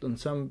impact on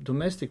some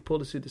domestic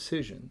policy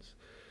decisions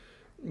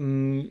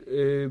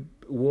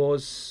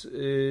was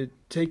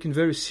taken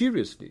very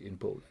seriously in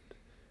Poland.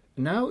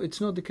 Now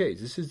it's not the case.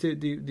 This is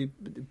the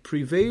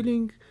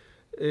prevailing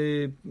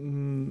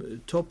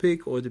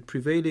topic, or the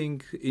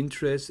prevailing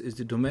interest is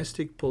the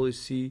domestic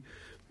policy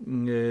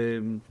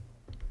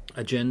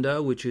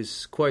agenda, which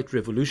is quite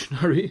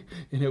revolutionary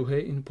in a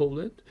way in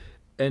Poland,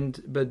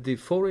 but the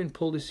foreign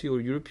policy or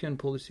European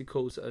policy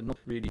goals are not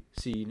really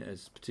seen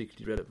as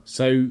particularly relevant.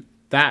 So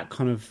that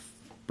kind of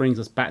brings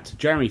us back to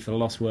Jeremy for the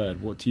last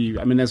word. What do you?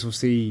 I mean, there's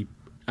obviously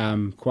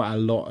quite a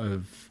lot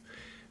of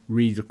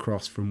read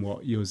across from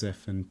what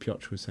Josef and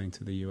Piotr were saying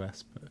to the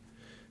US, but.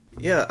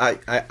 Yeah,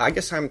 I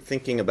guess I'm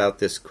thinking about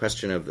this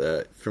question of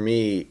for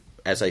me,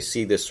 as I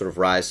see this sort of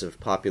rise of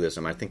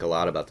populism, I think a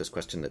lot about this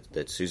question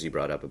that Susie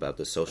brought up about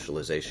the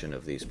socialization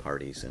of these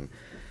parties,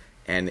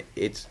 and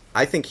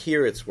I think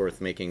here it's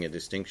worth making a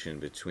distinction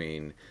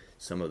between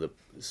some of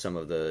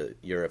the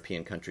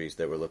European countries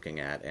that we're looking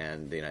at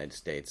and the United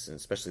States, and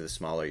especially the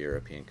smaller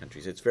European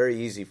countries. It's very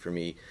easy for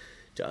me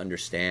to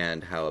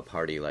understand how a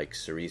party like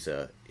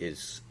Syriza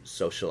is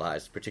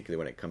socialized, particularly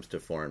when it comes to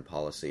foreign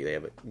policy. They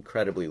have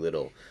incredibly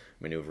little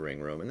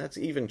maneuvering room, and that's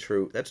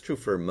true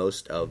for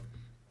most of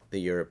the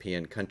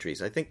European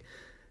countries. I think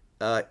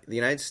the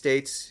United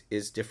States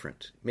is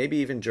different. Maybe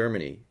even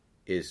Germany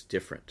is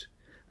different.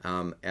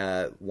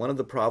 One of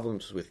the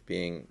problems with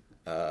being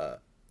the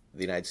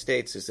United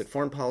States is that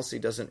foreign policy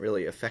doesn't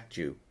really affect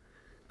you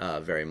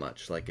very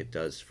much, like it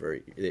does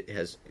the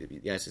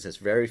United States has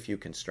very few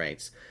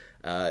constraints.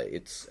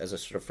 It's, as a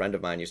sort of friend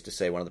of mine used to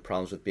say, one of the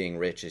problems with being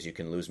rich is you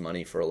can lose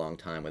money for a long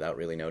time without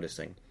really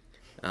noticing.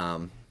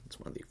 It's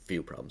one of the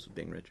few problems with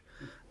being rich.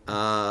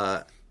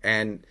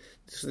 And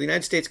so the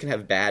United States can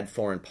have bad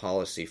foreign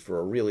policy for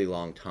a really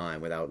long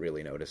time without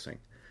really noticing.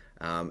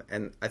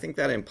 And I think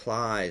that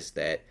implies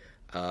that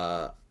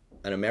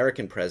an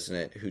American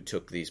president who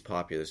took these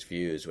populist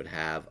views would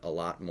have a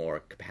lot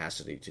more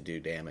capacity to do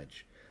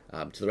damage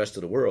to the rest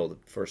of the world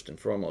first and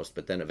foremost,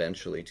 but then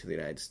eventually to the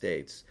United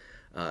States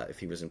if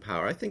he was in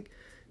power. I think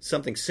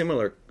something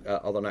similar,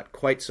 although not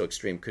quite so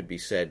extreme, could be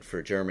said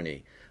for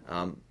Germany,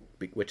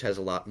 which has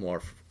a lot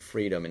more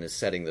freedom and is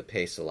setting the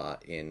pace a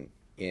lot in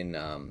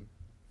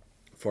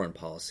foreign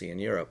policy in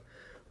Europe.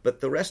 But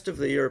the rest of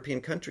the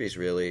European countries,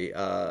 really,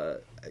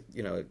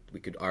 we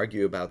could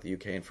argue about the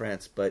UK and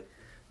France, but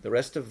the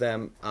rest of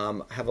them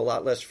have a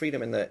lot less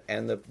freedom,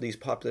 and these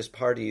populist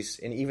parties,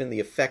 and even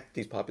the effect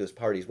these populist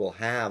parties will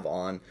have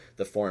on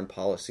the foreign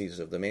policies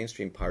of the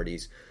mainstream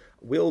parties,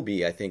 will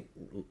be, I think,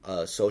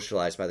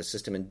 socialized by the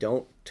system, and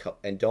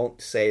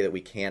don't say that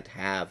we can't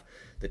have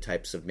the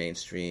types of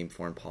mainstream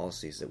foreign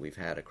policies that we've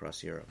had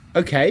across Europe.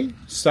 Okay,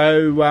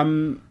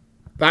 so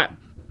that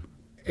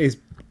is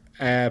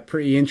a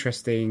pretty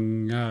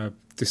interesting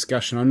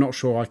discussion. I'm not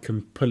sure I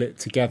can pull it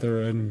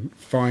together and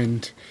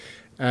find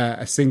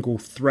a single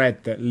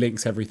thread that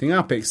links everything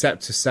up,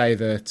 except to say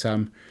that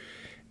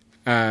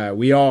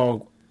we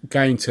are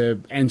going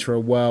to enter a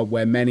world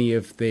where many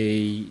of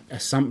the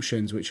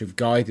assumptions which have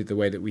guided the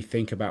way that we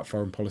think about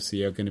foreign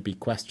policy are going to be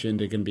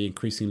questioned, are going to be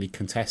increasingly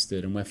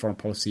contested, and where foreign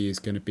policy is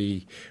going to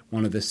be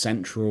one of the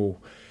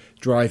central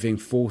driving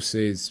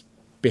forces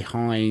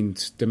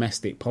behind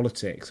domestic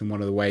politics, and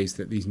one of the ways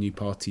that these new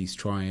parties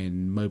try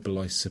and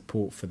mobilise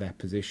support for their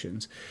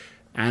positions.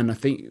 And I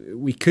think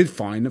we could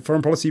find that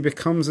foreign policy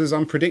becomes as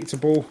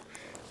unpredictable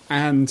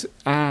and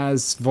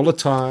as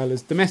volatile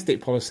as domestic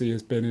policy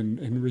has been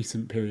in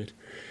recent period.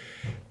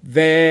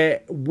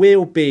 There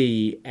will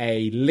be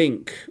a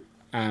link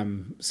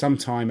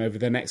sometime over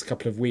the next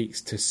couple of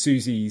weeks to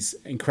Susie's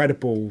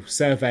incredible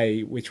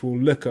survey, which will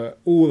look at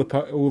all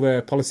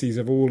the policies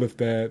of all of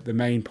the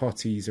main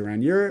parties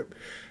around Europe.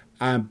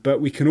 But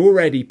we can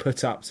already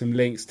put up some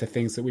links to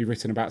things that we've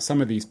written about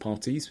some of these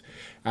parties.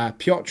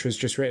 Piotr has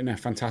just written a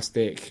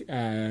fantastic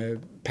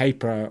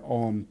paper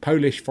on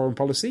Polish foreign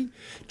policy.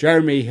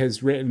 Jeremy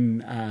has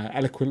written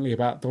eloquently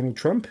about Donald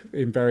Trump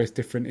in various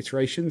different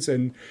iterations.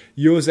 And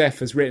Josef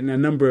has written a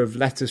number of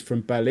letters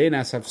from Berlin,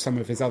 as have some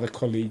of his other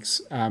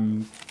colleagues,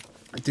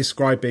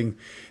 describing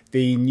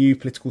the new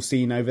political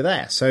scene over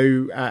there.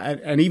 So,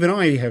 and even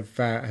I have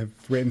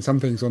written some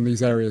things on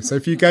these areas. So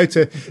if you go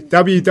to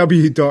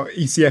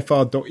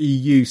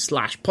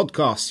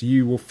www.ecfr.eu/podcast,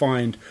 you will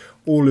find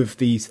all of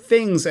these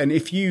things. And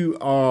if you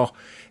are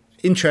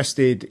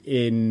interested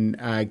in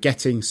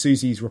getting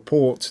Susie's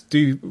report,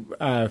 do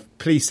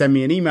please send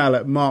me an email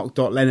at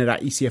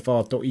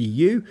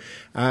mark.leonard@ecfr.eu.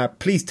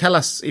 Please tell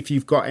us if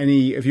you've got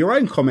any of your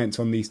own comments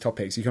on these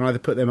topics. You can either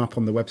put them up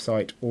on the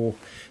website or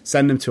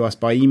send them to us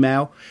by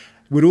email.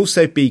 Would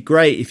also be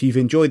great if you've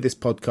enjoyed this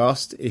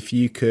podcast, if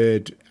you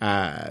could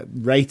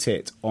rate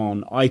it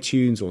on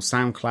iTunes or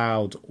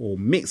SoundCloud or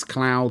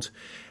Mixcloud,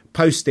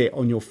 post it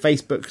on your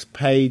Facebook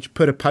page,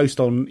 put a post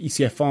on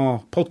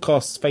ECFR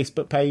Podcast's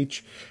Facebook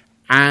page,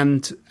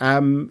 and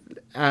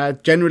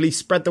generally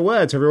spread the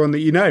word to everyone that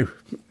you know.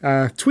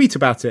 Tweet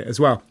about it as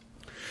well.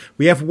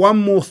 We have one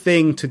more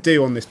thing to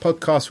do on this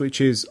podcast, which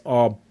is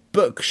our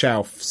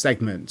bookshelf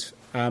segment.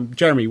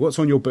 Jeremy, what's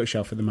on your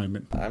bookshelf at the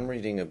moment? I'm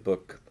reading a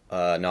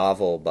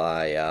novel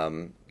by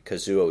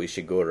Kazuo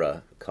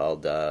Ishiguro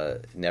called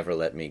Never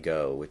Let Me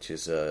Go, which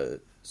is a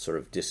sort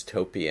of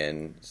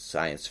dystopian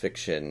science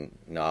fiction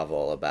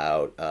novel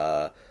about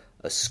a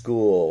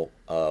school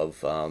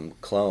of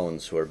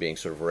clones who are being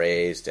sort of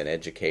raised and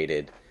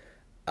educated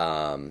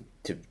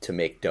to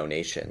make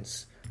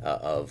donations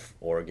of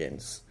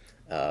organs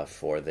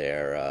for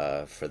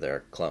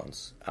their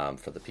clones,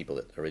 for the people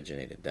that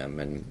originated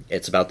them. And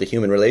it's about the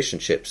human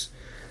relationships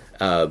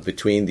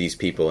between these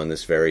people in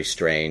this very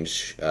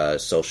strange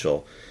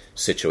social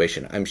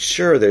situation. I'm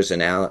sure there's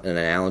an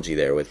analogy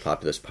there with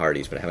populist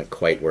parties, but I haven't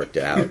quite worked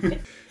it out.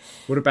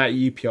 What about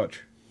you, Piotr?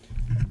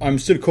 I'm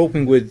still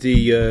coping with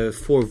the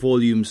 4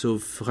 volumes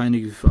of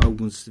Heinrich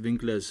August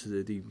Winkler's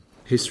The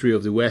History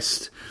of the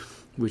West,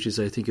 which is,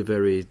 I think, a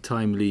very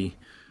timely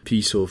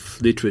piece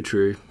of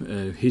literature,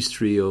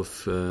 history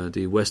of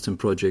the Western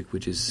project,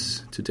 which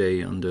is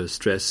today under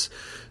stress.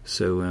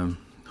 So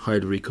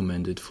highly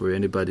recommended for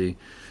anybody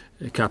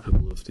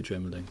capable of the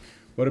German language.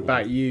 What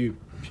about you,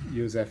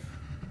 Josef?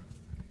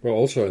 Well,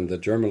 also in the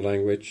German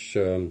language,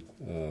 a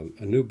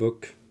new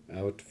book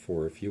out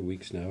for a few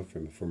weeks now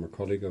from a former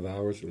colleague of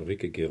ours,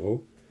 Ulrike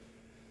Giraud.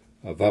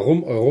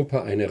 Warum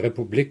Europa eine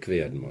Republik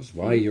werden muss.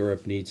 Why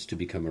Europe needs to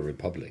become a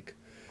republic.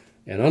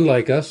 And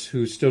unlike us,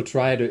 who still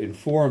try to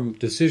inform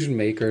decision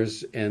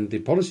makers and the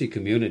policy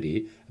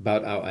community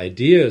about our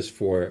ideas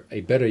for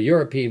a better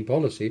European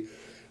policy,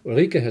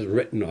 Ulrike has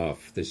written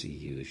off this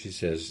EU. She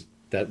says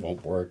that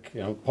won't work.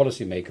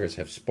 Policymakers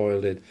have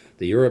spoiled it.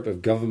 The Europe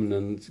of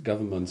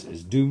governments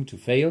is doomed to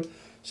fail.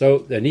 So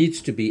there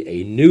needs to be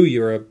a new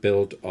Europe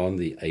built on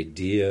the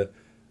idea,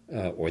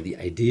 or the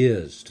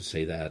ideas, to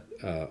say that,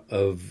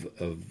 of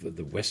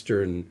the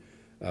Western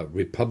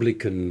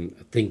Republican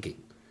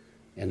thinking.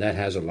 And that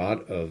has a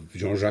lot of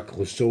Jean-Jacques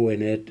Rousseau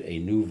in it, a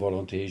new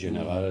volonté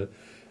générale.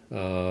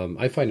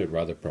 I find it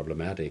rather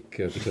problematic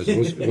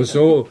because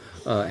Rousseau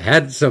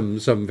had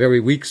some very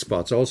weak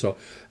spots also.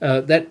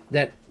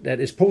 That that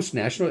is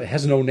post-national. It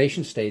has no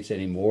nation states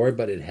anymore,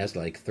 but it has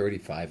like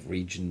 35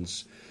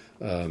 regions.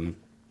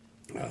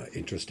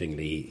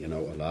 Interestingly, a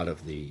lot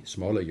of the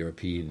smaller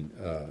European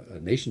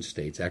nation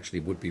states actually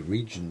would be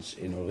regions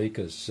in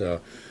Ulrike's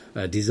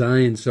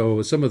design.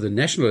 So some of the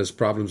nationalist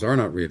problems are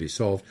not really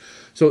solved.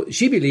 So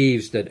she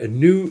believes that a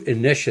new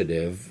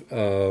initiative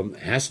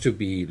has to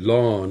be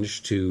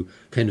launched to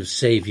kind of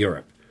save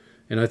Europe.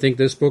 And I think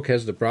this book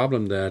has the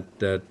problem that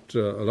a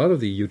lot of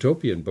the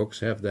utopian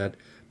books have, that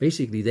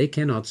basically they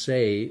cannot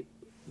say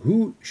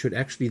who should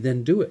actually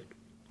then do it.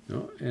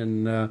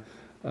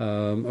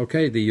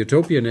 Okay, the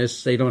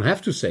utopianists, they don't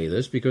have to say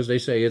this because they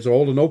say it's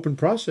all an open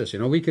process.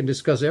 We can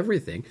discuss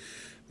everything.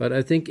 But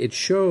I think it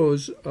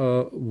shows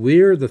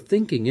where the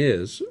thinking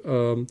is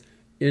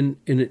in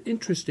an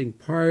interesting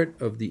part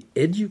of the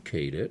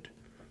educated,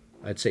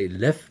 I'd say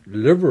left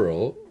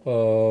liberal,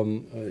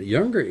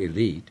 younger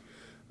elite.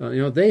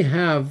 They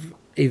have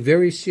a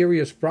very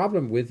serious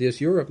problem with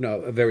this Europe now,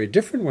 a very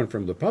different one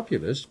from the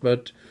populists,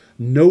 but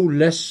no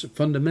less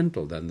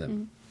fundamental than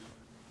them.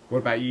 What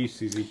about you,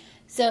 Susie?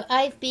 So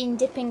I've been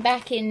dipping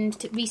back in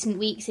recent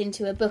weeks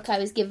into a book I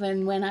was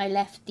given when I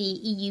left the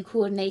EU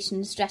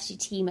coordination strategy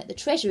team at the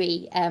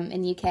Treasury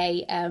in the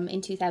UK in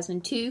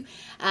 2002.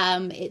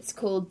 It's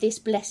called This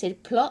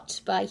Blessed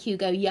Plot by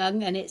Hugo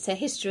Young, and it's a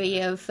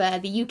history of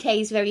the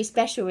UK's very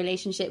special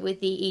relationship with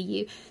the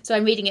EU. So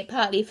I'm reading it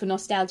partly for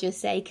nostalgia's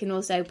sake and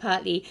also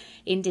partly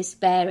in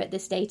despair at the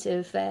state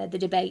of the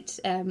debate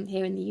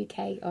here in the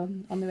UK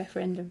on the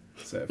referendum.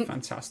 It's a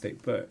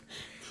fantastic book.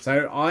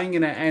 So I'm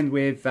going to end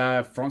with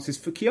Francis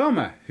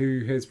Fukuyama,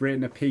 who has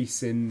written a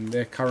piece in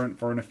the Current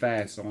Foreign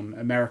Affairs on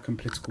American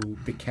political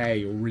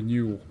decay or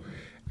renewal.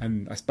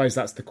 And I suppose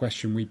that's the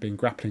question we've been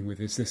grappling with.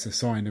 Is this a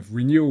sign of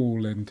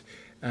renewal? And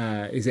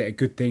is it a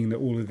good thing that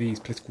all of these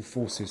political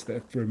forces that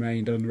have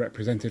remained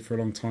underrepresented for a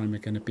long time are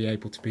going to be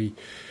able to be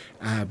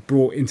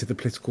brought into the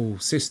political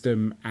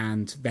system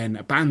and then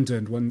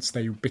abandoned once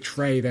they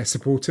betray their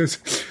supporters?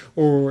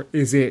 Or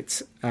is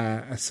it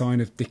a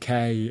sign of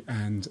decay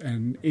and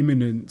an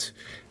imminent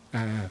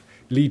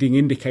leading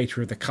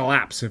indicator of the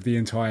collapse of the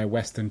entire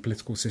Western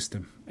political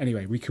system?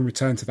 Anyway, we can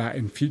return to that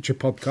in future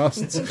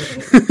podcasts.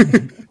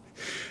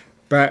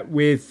 But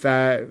with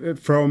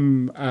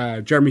from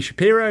Jeremy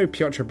Shapiro,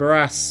 Piotr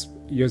Barras,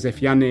 Josef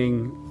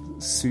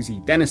Janning,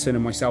 Susie Dennison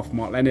and myself,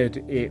 Mark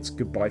Leonard, it's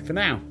goodbye for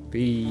now.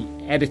 The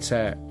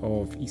editor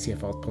of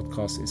ECFR's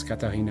podcast is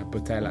Katarina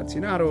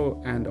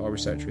Botel-Azzinaro and our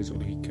researcher is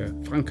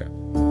Ulrike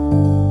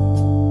Franke.